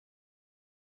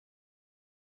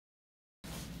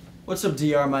What's up,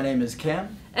 DR? My name is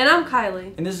Cam. And I'm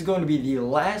Kylie. And this is going to be the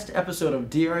last episode of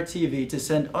DRTV to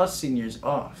send us seniors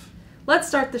off. Let's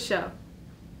start the show.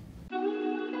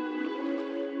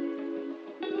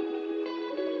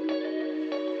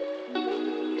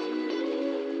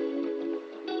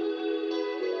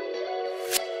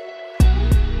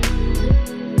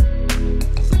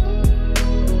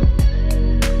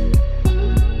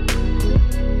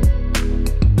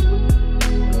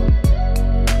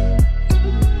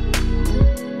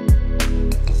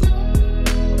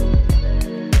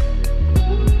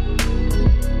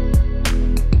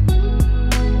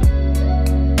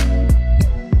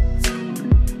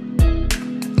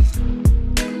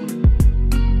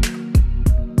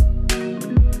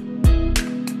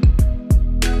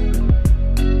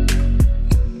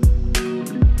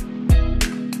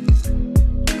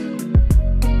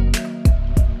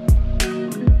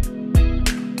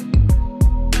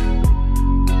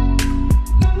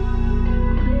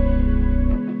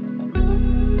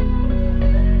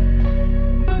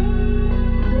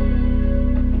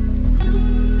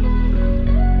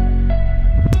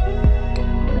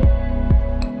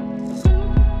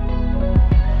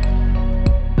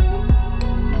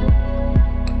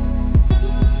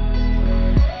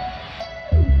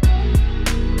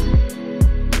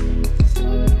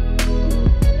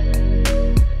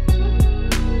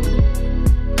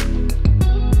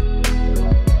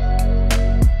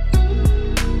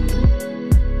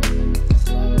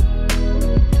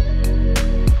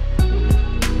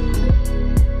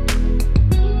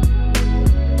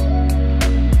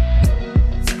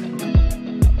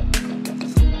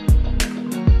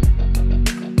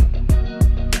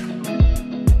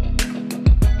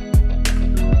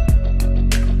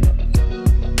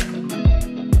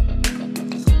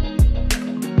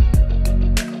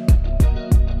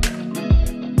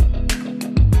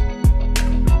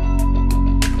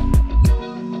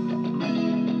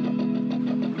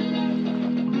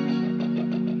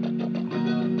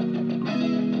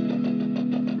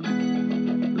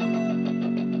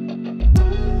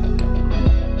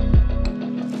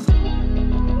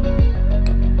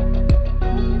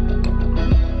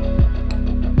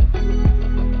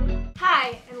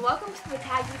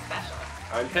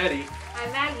 I'm Teddy.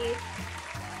 I'm Maggie.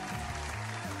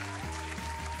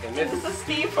 And this is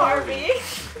Steve Harvey.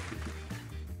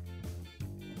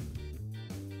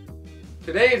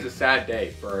 Today is a sad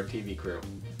day for our TV crew.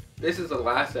 This is the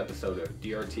last episode of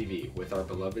DRTV with our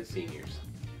beloved seniors.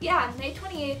 Yeah, May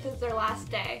 28th is their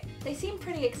last day. They seem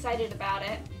pretty excited about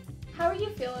it. How are you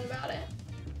feeling about it?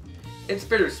 It's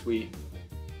bittersweet.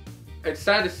 It's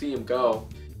sad to see him go,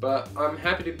 but I'm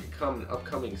happy to become an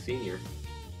upcoming senior.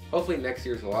 Hopefully next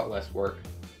year's a lot less work.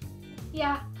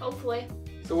 Yeah, hopefully.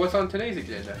 So what's on today's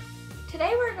agenda?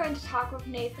 Today we're going to talk with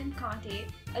Nathan Conti,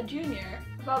 a junior,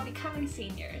 about becoming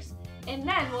seniors. And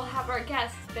then we'll have our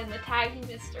guests spin the Taggy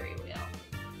Mystery Wheel.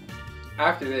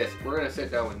 After this, we're going to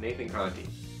sit down with Nathan Conti.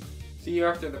 See you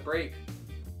after the break.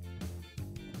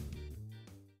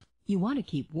 You want to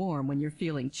keep warm when you're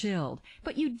feeling chilled,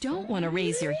 but you don't want to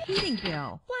raise your heating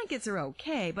bill. Blankets are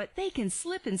okay, but they can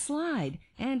slip and slide.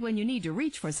 And when you need to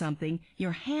reach for something,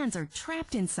 your hands are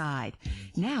trapped inside.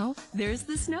 Now, there's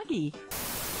the Snuggie.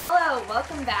 Hello,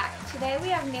 welcome back. Today we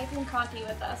have Nathan Conti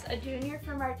with us, a junior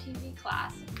from our TV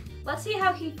class. Let's see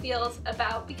how he feels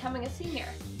about becoming a senior.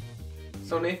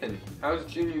 So Nathan, how's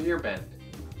junior year been?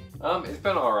 It's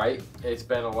been alright. It's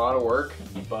been a lot of work,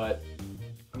 but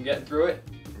I'm getting through it.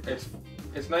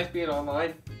 It's nice being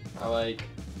online. I like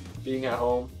being at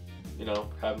home, you know,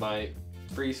 have my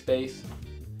free space.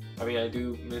 I mean, I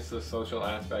do miss the social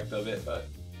aspect of it, but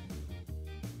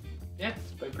yeah,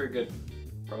 it's been pretty good.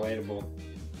 Relatable,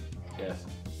 yes.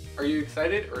 Are you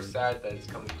excited or sad that it's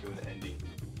coming to an ending?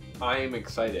 I am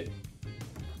excited.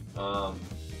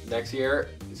 Next year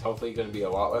is hopefully going to be a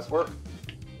lot less work.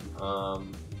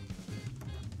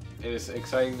 It is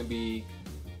exciting to be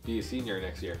a senior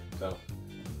next year, so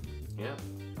yeah.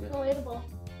 Relatable.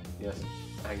 Yes,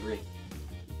 I agree.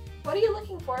 What are you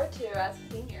looking forward to as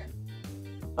a senior?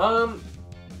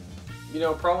 You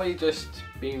know, probably just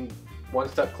being one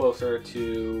step closer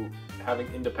to having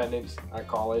independence at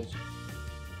college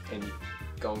and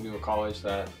going to a college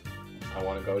that I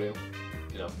want to go to,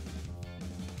 you know.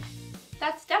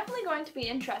 That's definitely going to be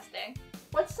interesting.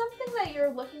 What's something that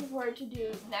you're looking forward to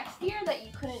do next year that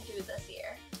you couldn't do this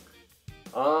year?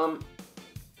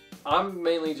 I'm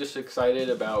mainly just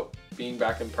excited about being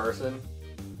back in person.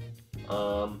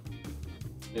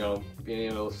 You know,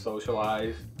 being able to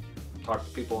socialize, talk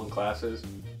to people in classes.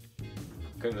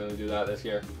 Couldn't really do that this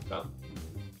year, so.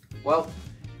 Well,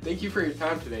 thank you for your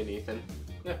time today, Nathan.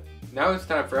 Yeah. Now it's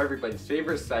time for everybody's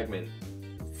favorite segment,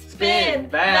 Spin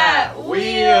that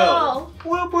wheel!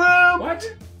 Whoop whoop!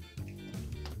 What?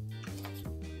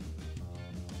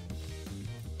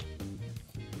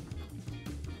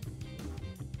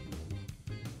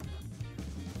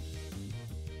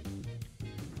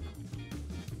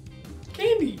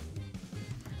 Candy!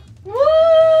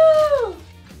 Woo!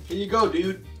 Here you go,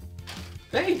 dude.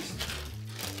 Thanks.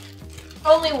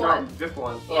 Only one. No, just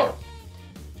one. Yeah. Oh.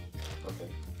 Okay.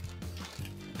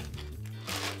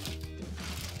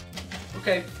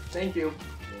 Okay, thank you.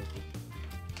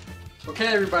 Okay,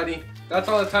 everybody. That's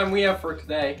all the time we have for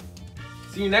today.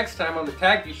 See you next time on the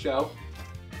Taggy Show.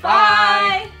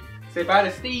 Bye! Say bye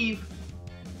to Steve.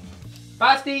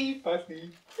 Bye, Steve. Bye,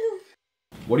 Steve.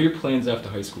 What are your plans after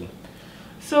high school?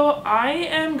 So I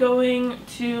am going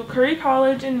to Curry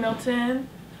College in Milton.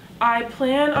 I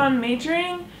plan on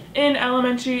majoring in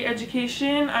elementary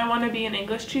education. I want to be an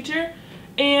English teacher,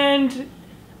 and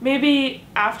maybe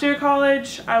after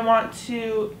college I want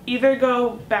to either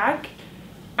go back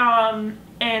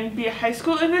and be a high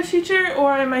school English teacher,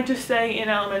 or I might just stay in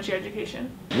elementary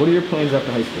education. What are your plans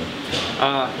after high school?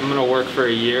 I'm gonna work for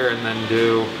a year and then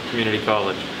do community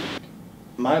college.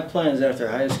 My plans after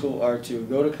high school are to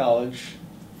go to college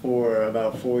for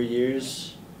about 4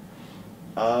 years.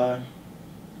 I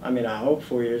hope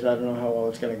 4 years. I don't know how well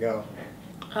it's gonna go.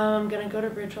 I'm gonna go to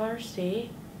Bridgewater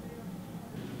State.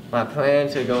 My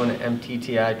plans are going to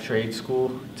MTTI trade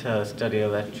school to study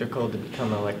electrical to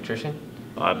become an electrician.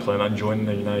 I plan on joining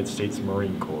the United States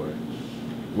Marine Corps.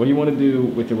 What do you want to do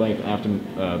with your life after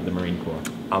the Marine Corps?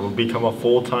 I'm gonna become a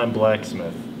full-time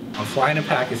blacksmith. I'm flying to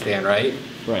Pakistan, right?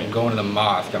 Right. I'm going to the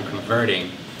mosque. I'm converting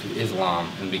to Islam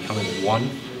and becoming one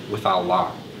with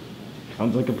Allah.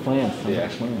 Sounds like a plan. Yeah.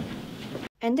 Like a plan.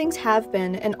 Endings have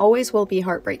been and always will be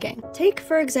heartbreaking. Take,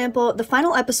 for example, the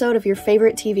final episode of your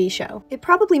favorite TV show. It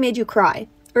probably made you cry,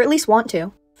 or at least want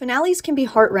to. Finales can be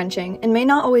heart-wrenching and may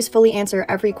not always fully answer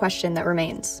every question that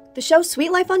remains. The show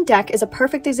Sweet Life on Deck is a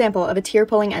perfect example of a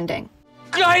tear-pulling ending.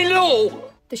 I know!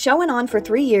 The show went on for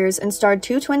 3 years and starred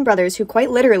two twin brothers who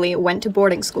quite literally went to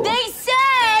boarding school. They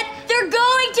said they're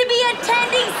going to be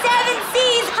attending 7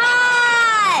 Seas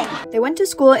High! They went to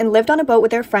school and lived on a boat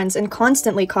with their friends and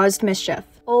constantly caused mischief,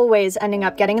 always ending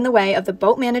up getting in the way of the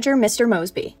boat manager, Mr.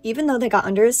 Mosby. Even though they got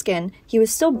under his skin, he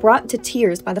was still brought to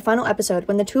tears by the final episode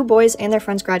when the two boys and their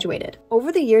friends graduated.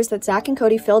 Over the years that Zach and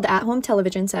Cody filled at-home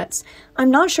television sets, I'm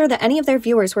not sure that any of their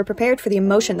viewers were prepared for the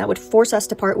emotion that would force us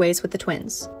to part ways with the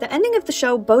twins. The ending of the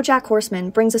show BoJack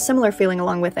Horseman brings a similar feeling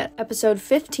along with it. Episode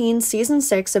 15, Season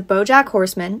 6 of BoJack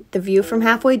Horseman, The View from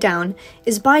Halfway Down,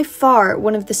 is by far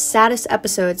one of the saddest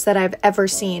episodes that I've ever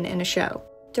seen in a show.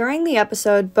 During the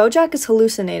episode, BoJack is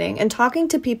hallucinating and talking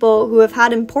to people who have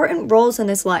had important roles in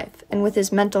his life and with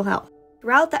his mental health.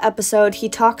 Throughout the episode, he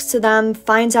talks to them,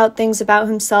 finds out things about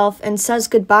himself, and says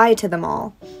goodbye to them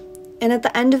all. And at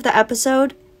the end of the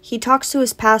episode, he talks to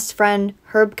his past friend,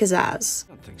 Herb Kazaz. I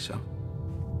don't think so.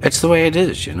 It's the way it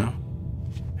is, you know.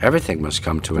 Everything must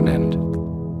come to an end.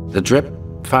 The drip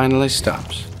finally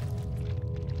stops.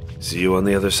 See you on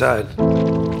the other side.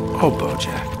 Oh,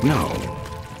 BoJack, no.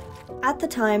 At the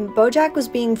time, BoJack was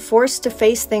being forced to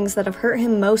face things that have hurt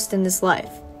him most in his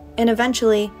life, and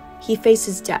eventually, he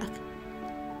faces death.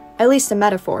 At least a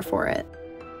metaphor for it.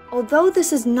 Although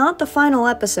this is not the final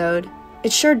episode,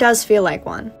 it sure does feel like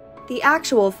one. The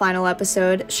actual final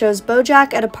episode shows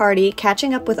BoJack at a party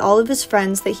catching up with all of his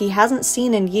friends that he hasn't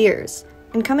seen in years,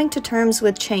 and coming to terms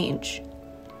with change,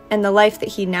 and the life that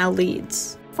he now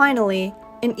leads. Finally,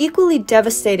 an equally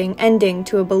devastating ending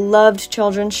to a beloved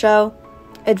children's show,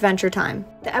 Adventure Time.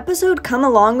 The episode Come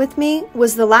Along With Me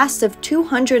was the last of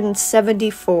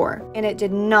 274, and it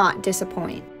did not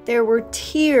disappoint. There were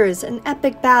tears, an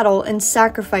epic battle, and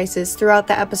sacrifices throughout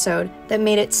the episode that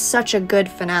made it such a good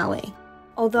finale.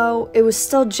 Although, it was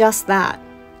still just that,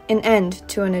 an end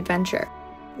to an adventure.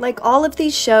 Like all of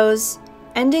these shows,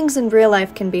 endings in real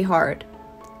life can be hard.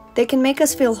 They can make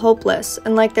us feel hopeless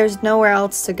and like there's nowhere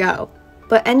else to go.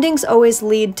 But endings always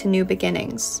lead to new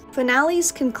beginnings.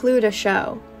 Finales conclude a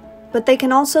show, but they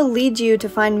can also lead you to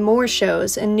find more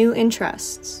shows and new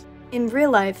interests. In real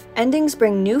life, endings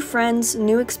bring new friends,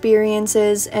 new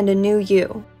experiences, and a new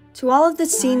you. To all of the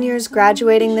seniors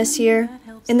graduating this year,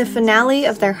 in the finale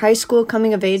of their high school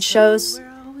coming-of-age shows,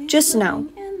 just know,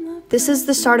 this is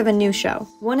the start of a new show,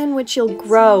 one in which you'll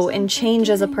grow and change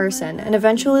as a person and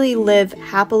eventually live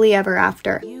happily ever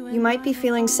after. You might be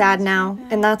feeling sad now,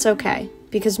 and that's okay,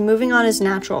 because moving on is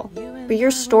natural, but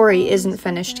your story isn't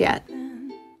finished yet.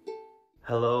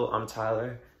 Hello, I'm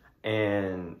Tyler,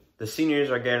 and the seniors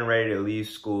are getting ready to leave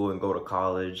school and go to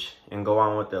college and go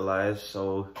on with their lives,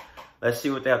 so let's see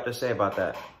what they have to say about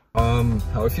that.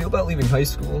 How I feel about leaving high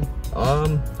school?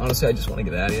 Honestly, I just want to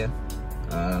get out of here.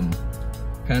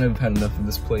 Kind of had enough of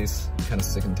this place, kind of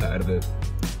sick and tired of it.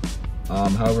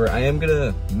 However, I am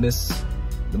gonna miss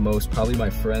the most probably my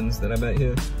friends that I met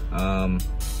here,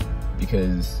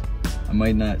 because I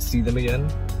might not see them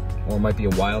again, or it might be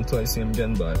a while until I see them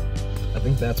again, but I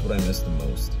think that's what I miss the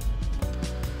most.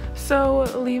 So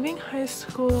leaving high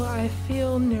school, I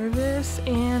feel nervous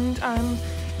and I'm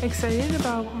excited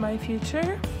about my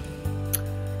future.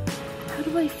 How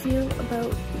do I feel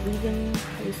about leaving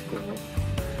high school?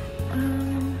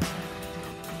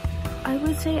 I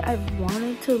would say I've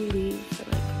wanted to leave for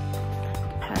like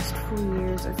the past 4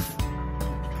 years. I've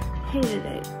hated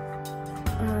it.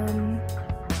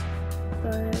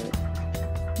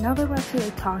 But now that we're actually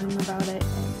like talking about it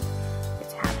and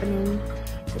it's happening,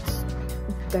 it's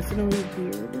definitely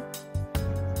weird.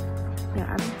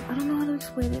 Yeah, I don't know how to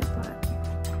explain it, but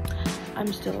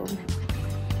I'm still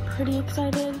pretty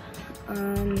excited.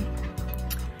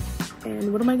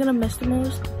 And what am I gonna miss the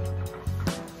most?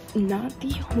 Not the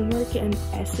homework and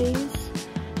essays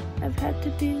I've had to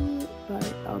do,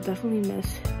 but I'll definitely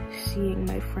miss seeing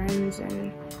my friends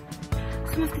and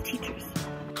some of the teachers.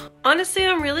 Honestly,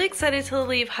 I'm really excited to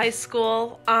leave high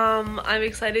school. I'm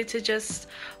excited to just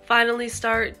finally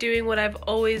start doing what I've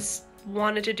always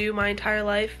wanted to do my entire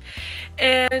life.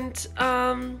 And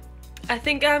I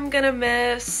think I'm gonna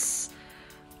miss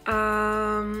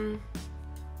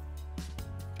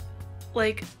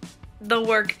like the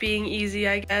work being easy,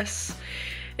 I guess,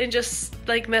 and just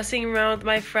like messing around with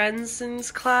my friends in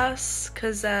class,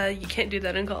 because you can't do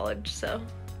that in college. So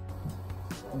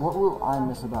what will I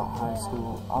miss about high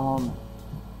school?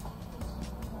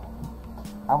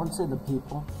 I would say the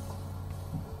people.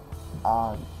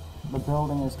 The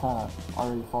building is kind of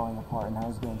already falling apart and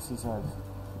has been since I've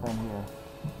been here,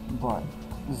 but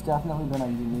it's definitely been a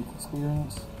unique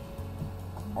experience.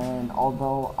 And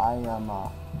although I am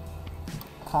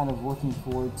kind of looking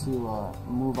forward to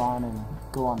move on and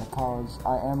go on to college,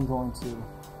 I am going to,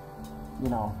 you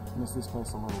know, miss this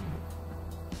place a little bit.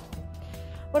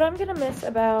 what I'm gonna miss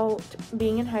about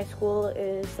being in high school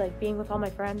is like being with all my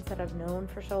friends that I've known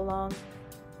for so long.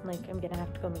 Like I'm gonna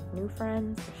have to go make new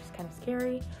friends, which is kind of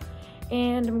scary.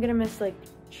 And I'm gonna miss like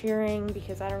cheering,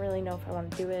 because I don't really know if I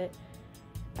want to do it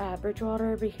at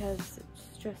Bridgewater because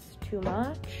it's just too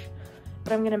much.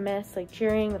 But I'm gonna miss like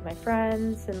cheering with my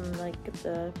friends and like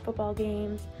the football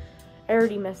games. I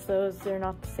already miss those. They're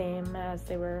not the same as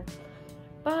they were.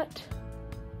 But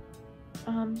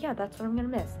yeah, that's what I'm gonna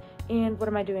miss. And what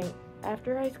am I doing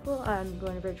after high school? I'm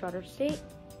going to Bridgewater State.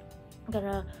 I'm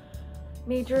gonna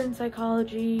major in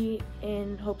psychology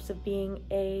in hopes of being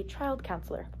a child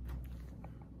counselor.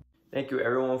 Thank you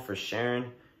everyone for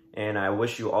sharing, and I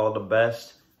wish you all the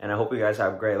best, and I hope you guys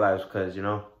have great lives, because you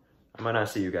know, I might not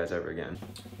see you guys ever again.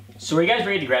 So are you guys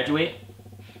ready to graduate?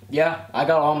 Yeah, I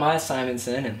got all my assignments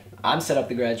in and I'm set up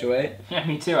to graduate. Yeah,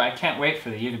 me too. I can't wait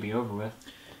for the year to be over with.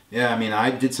 Yeah, I mean, I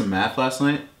did some math last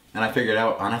night and I figured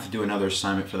out I don't have to do another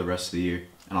assignment for the rest of the year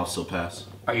and I'll still pass.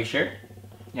 Are you sure?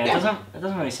 Yeah, it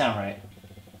doesn't really sound right.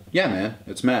 Yeah, man,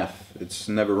 it's math. It's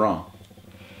never wrong.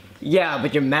 Yeah,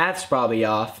 but your math's probably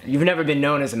off. You've never been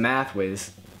known as a math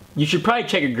whiz. You should probably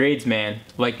check your grades, man.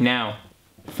 Like now.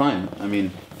 Fine, I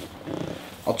mean,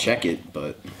 I'll check it,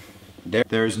 but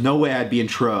there's no way I'd be in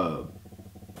trouble.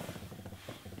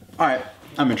 Alright,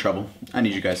 I'm in trouble. I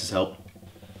need you guys' help.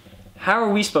 How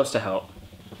are we supposed to help?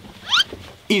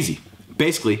 Easy.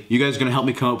 Basically, you guys are gonna help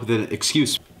me come up with an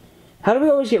excuse. How do we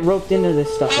always get roped into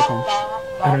this stuff with him?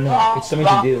 I don't know. It's something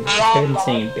to do. It's better than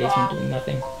staying in the basement doing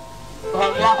nothing. What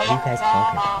are you guys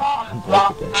talking about? I'm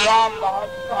broke with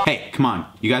this. Hey, come on.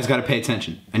 You guys gotta pay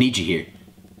attention. I need you here.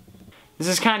 This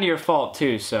is kind of your fault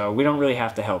too, so we don't really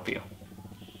have to help you.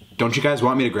 Don't you guys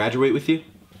want me to graduate with you?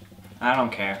 I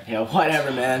don't care. Yeah,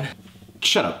 whatever, man.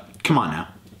 Shut up. Come on now.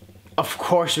 Of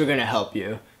course we're gonna help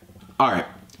you. Alright.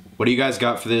 What do you guys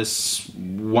got for this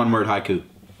one-word haiku?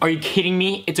 Are you kidding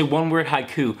me? It's a one-word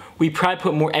haiku. We probably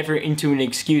put more effort into an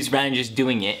excuse rather than just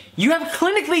doing it. You have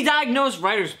clinically diagnosed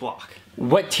writer's block.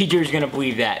 What teacher is gonna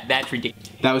believe that? That's ridiculous.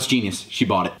 That was genius. She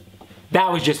bought it.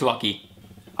 That was just lucky.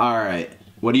 Alright.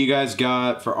 What do you guys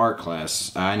got for art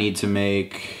class? I need to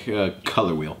make a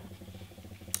color wheel.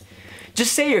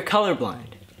 Just say you're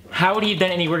colorblind. How would you have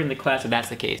done any work in the class if that's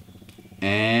the case?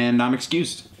 And I'm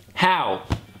excused. How?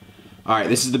 Alright,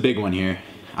 this is the big one here.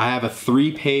 I have a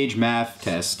 3-page math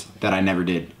test that I never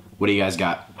did. What do you guys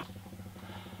got?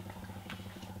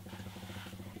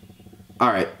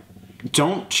 Alright,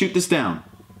 don't shoot this down,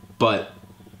 but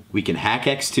we can hack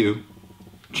X2,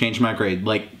 change my grade.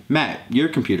 Like, Matt, you're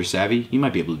computer savvy. You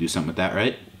might be able to do something with that,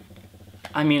 right?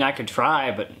 I mean, I could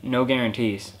try, but no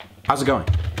guarantees. How's it going?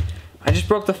 I just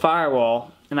broke the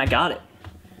firewall, and I got it.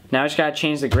 Now I just gotta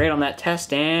change the grade on that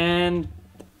test, and...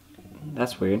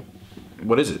 That's weird.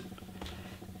 What is it?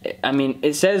 I mean,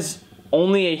 it says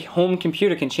only a home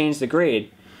computer can change the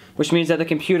grade, which means that the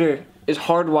computer is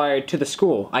hardwired to the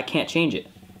school. I can't change it.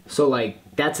 So, like,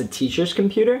 that's a teacher's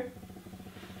computer?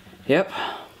 Yep.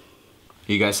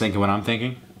 You guys thinking what I'm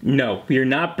thinking? No, we are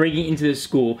not breaking into the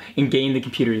school and getting the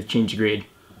computer to change the grade.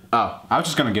 Oh, I was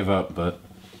just gonna give up, but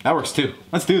that works too.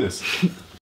 Let's do this.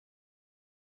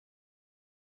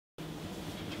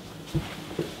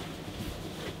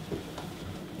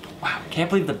 Wow, can't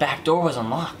believe the back door was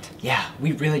unlocked. Yeah,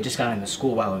 we really just got into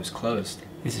school while it was closed.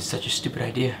 This is such a stupid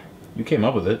idea. You came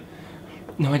up with it.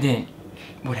 No, I didn't.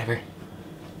 Whatever.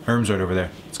 Her room's right over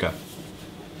there. Let's go.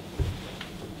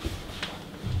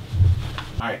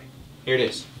 Alright, here it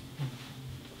is.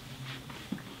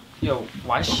 Yo,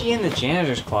 why is she in the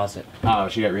janitor's closet? Oh,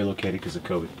 she got relocated because of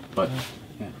COVID. But,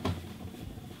 yeah.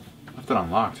 Left it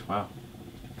unlocked. Wow.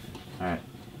 Alright.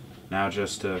 Now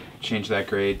just change that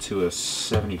grade to a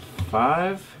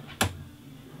 75.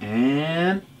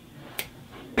 And...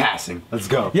 passing. Let's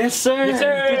go. Yes, sir! Yes,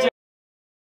 sir! Good job.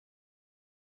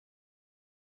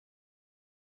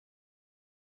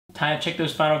 Time to check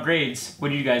those final grades. What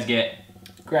did you guys get?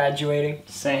 Graduating.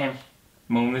 Same.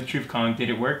 Moment of truth, Kong. Did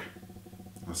it work?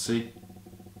 Let's see.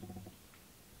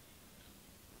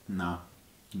 No.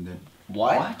 You didn't.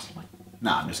 What?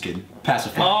 Nah, I'm just kidding. Pass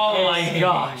it. Oh my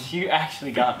gosh, you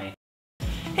actually got me.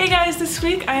 Hey guys, this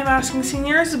week I am asking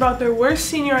seniors about their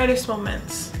worst senioritis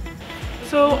moments.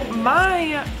 So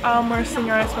my worst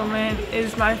senioritis moment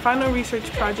is my final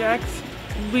research project.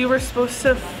 We were supposed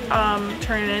to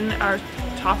turn in our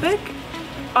topic,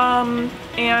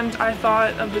 and I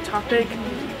thought of the topic,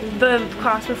 the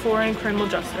class before in criminal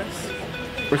justice.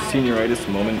 Worst senioritis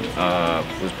moment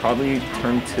was probably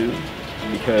term 2,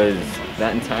 because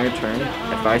that entire term,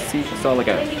 if I saw like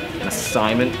an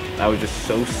assignment that was just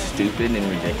so stupid and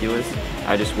ridiculous,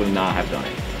 I just would not have done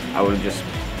it. I would have just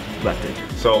left it.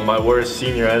 So my worst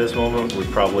senioritis moment would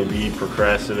probably be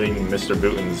procrastinating Mr.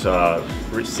 Booton's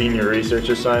senior research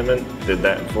assignment. Did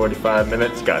that in 45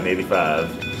 minutes, got an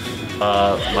 85.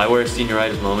 My worst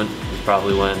senioritis moment is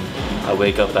probably when I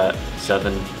wake up at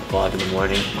 7 o'clock in the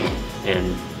morning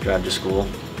and drive to school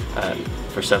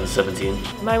for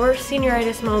 7:17. My worst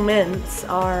senioritis moments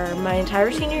are my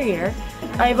entire senior year.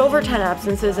 I have over 10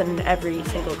 absences in every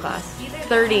single class.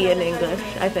 30 in English,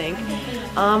 I think.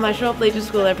 I show up late to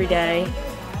school every day.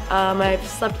 I've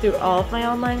slept through all of my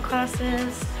online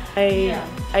classes.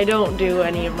 I don't do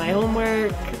any of my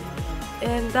homework,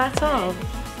 and that's all.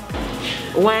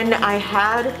 When I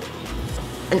had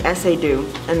an essay due,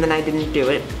 and then I didn't do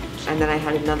it, and then I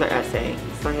had another essay,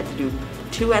 so I had to do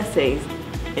 2 essays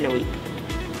in a week.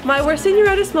 My worst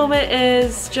senioritis moment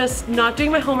is just not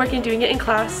doing my homework and doing it in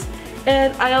class,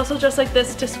 and I also dress like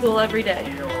this to school every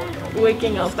day.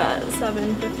 Waking up at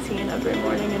 7:15 every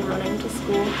morning and running to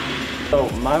school. So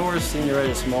my worst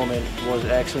senioritis moment was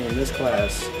actually in this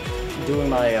class, doing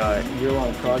my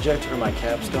year-long project, or my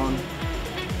capstone.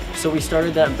 So we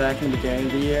started that back in the beginning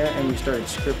of the year, and we started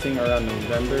scripting around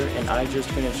November, and I just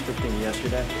finished scripting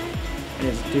yesterday, and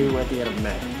it's due at the end of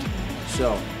May.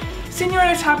 So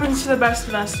senioritis happens to the best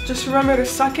of us. Just remember to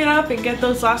suck it up and get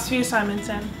those last few assignments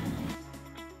in.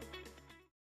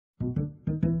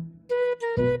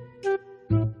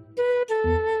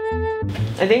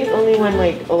 I think it's only when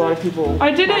like a lot of people...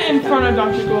 I did it in front of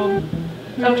Dr. Gold.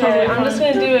 Okay, I'm just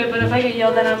gonna do it, but if I get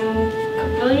yelled at, I'm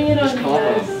blaming it on you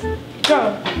guys.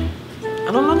 Go.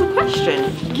 I don't know the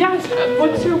question. Yes,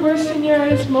 what's your worst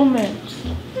senioritis moment?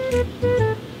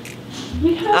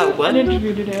 We have an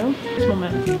interview to do. This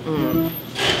moment.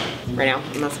 Right now?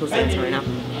 I'm not supposed to answer right now.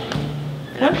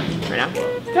 What? Right now?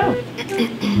 Go.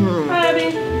 Hi, Abby.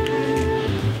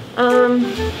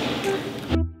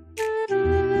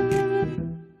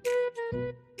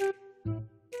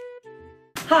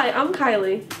 Hi, I'm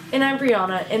Kylie. And I'm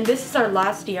Brianna, and this is our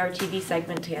last DRTV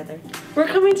segment together. We're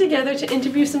coming together to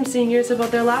interview some seniors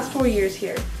about their last 4 years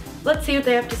here. Let's see what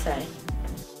they have to say.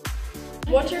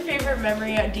 What's your favorite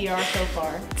memory at DR so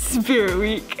far? Spirit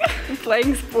Week.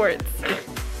 Playing sports.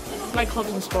 My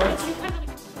clubs and sports.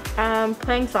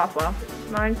 Playing softball.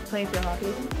 Mine's playing field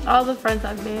hockey. All the friends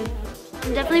I've made.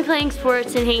 Definitely playing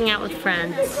sports and hanging out with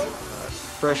friends.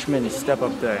 freshman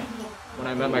step-up day. When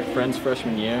I met my friends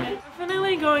freshman year.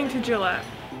 Definitely going to Gillette.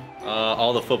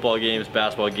 All the football games,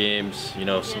 basketball games, you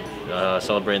know,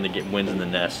 celebrating the wins in the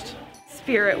nest.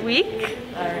 Spirit Week.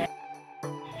 All right.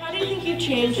 How do you think you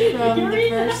changed from the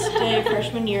first day of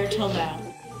freshman year till now?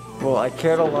 Well, I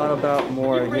cared a lot about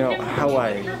more, you know, how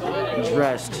I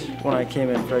dressed when I came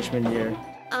in freshman year?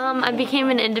 I became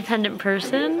an independent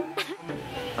person.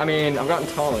 I mean, I've gotten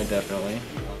taller, definitely.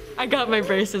 I got my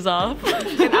braces off.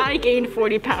 And I gained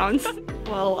 40 pounds.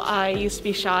 Well, I used to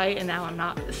be shy and now I'm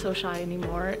not so shy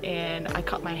anymore, and I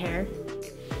cut my hair.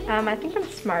 I think I'm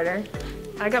smarter.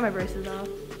 I got my braces off.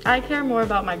 I care more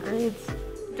about my grades.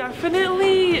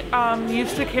 Definitely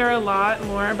used to care a lot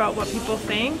more about what people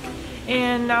think,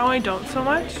 and now I don't so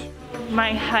much.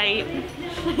 My height,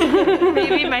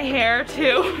 maybe my hair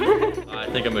too. I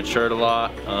think I matured a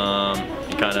lot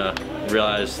and kind of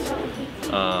realized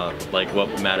like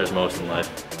what matters most in life.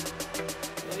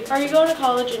 Are you going to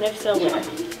college, and if so, where?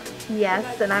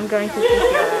 Yes, and I'm going to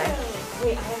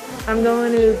CCI. I'm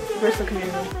going to Bristol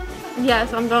Community.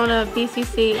 Yes, I'm going to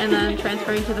BCC and then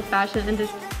transferring to the Fashion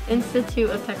Institute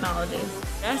of Technology.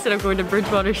 Yes, and I'm going to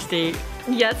Bridgewater State.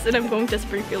 Yes, and I'm going to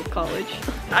Springfield College.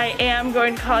 I am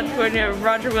going to college, going to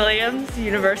Roger Williams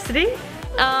University.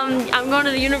 I'm going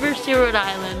to the University of Rhode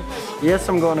Island. Yes,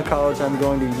 I'm going to college. I'm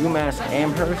going to UMass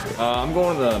Amherst. I'm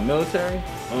going to the military,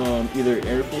 either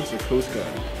Air Force or Coast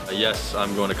Guard. Yes,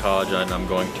 I'm going to college and I'm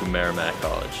going to Merrimack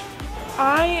College.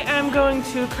 I am going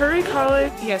to Curry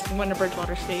College. Yes, I'm going to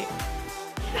Bridgewater State.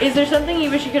 Is there something you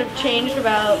wish you could have changed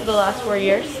about the last 4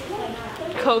 years?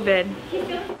 COVID.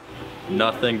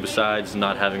 Nothing besides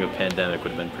not having a pandemic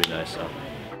would have been pretty nice. So.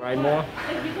 Ride more.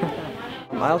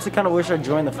 I also kind of wish I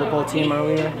joined the football team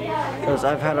earlier, because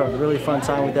I've had a really fun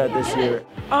time with that this year.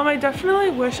 I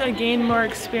definitely wish I gained more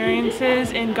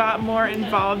experiences and got more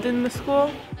involved in the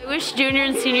school. I wish junior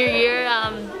and senior year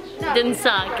didn't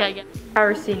suck, I guess.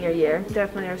 Our senior year.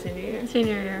 Definitely our senior year.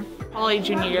 Senior year. Probably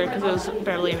junior year because it was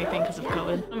barely anything because of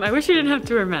COVID. I wish we didn't have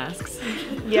to wear masks.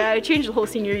 Yeah, I changed the whole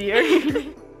senior year.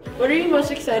 What are you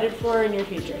most excited for in your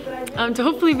future? To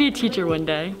hopefully be a teacher one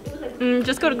day.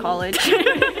 Just go to college.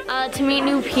 To meet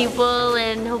new people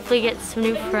and hopefully get some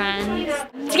new friends.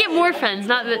 To get more friends,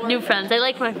 not new friends. I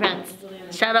like my friends.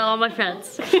 Shout out all my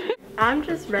friends. I'm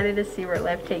just ready to see where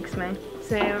life takes me.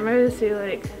 Same, I'm ready to see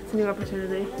like it's a new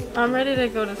opportunity. I'm ready to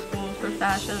go to school for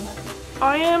fashion.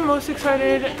 I am most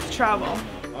excited to travel.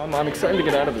 I'm excited to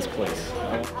get out of this place.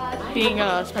 Being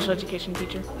a special education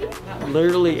teacher.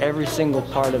 Literally every single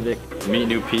part of it. Meet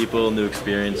new people, new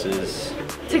experiences.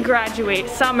 To graduate.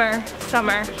 Summer.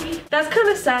 That's kind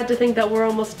of sad to think that we're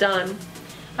almost done.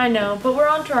 I know, but we're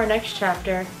on to our next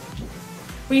chapter.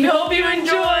 We hope you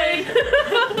enjoyed!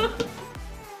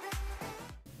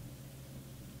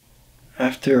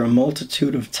 After a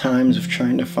multitude of times of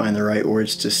trying to find the right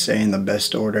words to say in the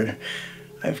best order,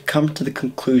 I've come to the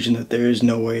conclusion that there is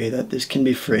no way that this can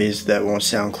be phrased that won't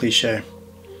sound cliche.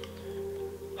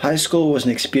 High school was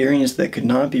an experience that could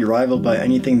not be rivaled by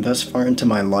anything thus far into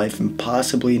my life, and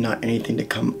possibly not anything to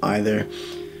come either.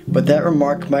 But that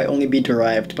remark might only be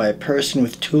derived by a person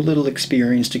with too little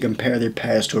experience to compare their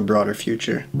past to a broader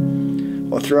future.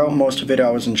 While throughout most of it I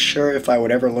was unsure if I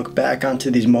would ever look back onto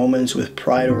these moments with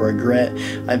pride or regret,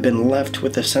 I've been left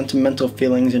with the sentimental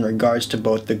feelings in regards to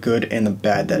both the good and the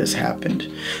bad that has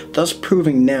happened, thus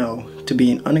proving now to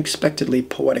be an unexpectedly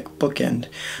poetic bookend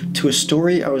to a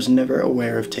story I was never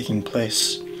aware of taking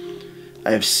place.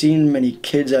 I have seen many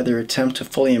kids either attempt to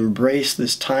fully embrace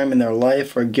this time in their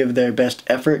life or give their best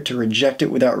effort to reject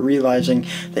it without realizing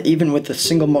that even with the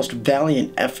single most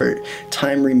valiant effort,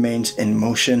 time remains in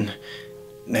motion,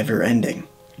 never ending.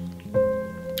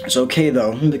 It's okay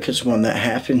though, because when that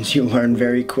happens, you learn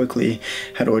very quickly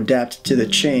how to adapt to the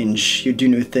change. You do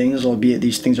new things, albeit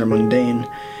these things are mundane.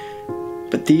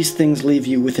 But these things leave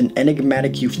you with an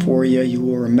enigmatic euphoria you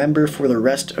will remember for the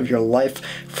rest of your life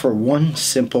for one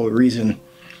simple reason.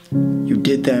 You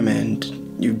did them, and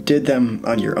you did them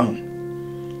on your own.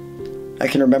 I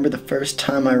can remember the first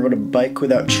time I rode a bike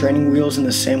without training wheels in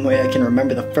the same way I can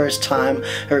remember the first time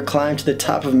I climbed to the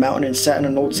top of a mountain and sat in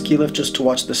an old ski lift just to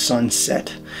watch the sun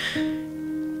set.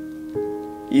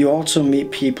 You also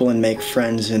meet people and make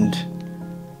friends, and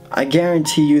I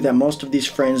guarantee you that most of these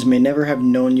friends may never have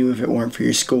known you if it weren't for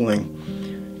your schooling.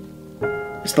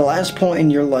 It's the last point in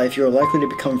your life you are likely to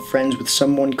become friends with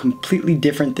someone completely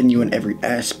different than you in every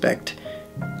aspect,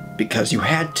 because you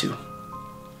had to.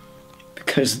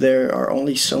 Because there are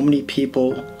only so many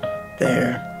people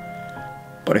there,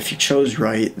 but if you chose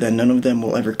right, then none of them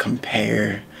will ever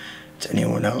compare to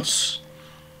anyone else.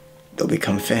 They'll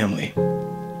become family.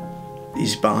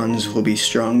 These bonds will be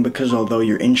strong because although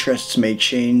your interests may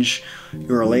change,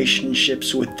 your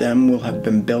relationships with them will have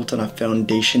been built on a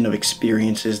foundation of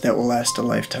experiences that will last a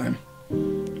lifetime.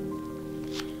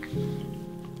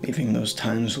 Leaving those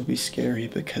times will be scary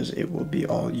because it will be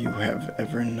all you have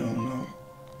ever known, all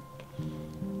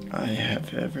I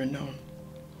have ever known.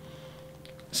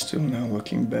 Still now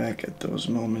looking back at those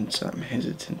moments, I'm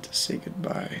hesitant to say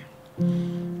goodbye.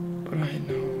 But I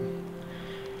know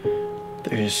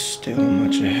there is still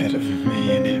much ahead of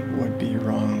me, and it would be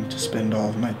wrong to spend all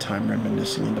of my time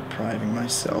reminiscing and depriving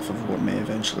myself of what may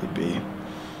eventually be.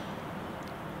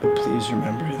 But please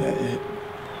remember that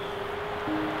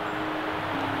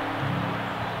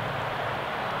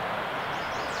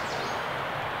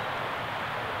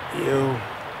you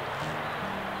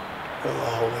will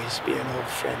always be an old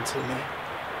friend to me.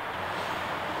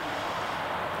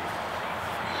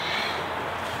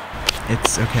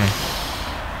 It's okay.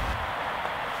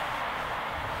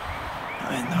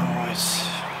 I know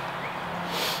it's...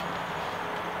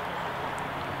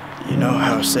 You know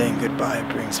how saying goodbye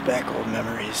brings back old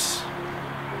memories.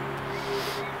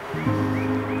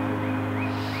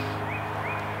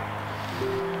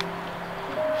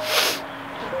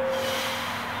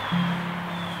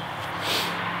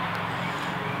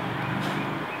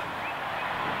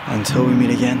 Until we meet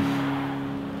again.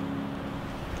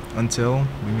 Until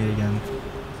we meet again.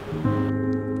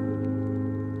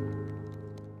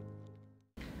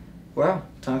 Wow,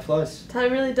 time flies.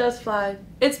 Time really does fly.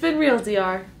 It's been real,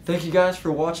 DR. Thank you guys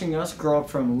for watching us grow up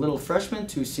from little freshmen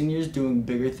to seniors doing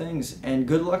bigger things. And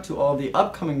good luck to all the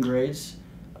upcoming grades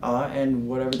and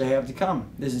whatever they have to come.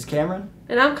 This is Cameron.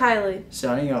 And I'm Kylie.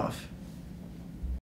 Signing off.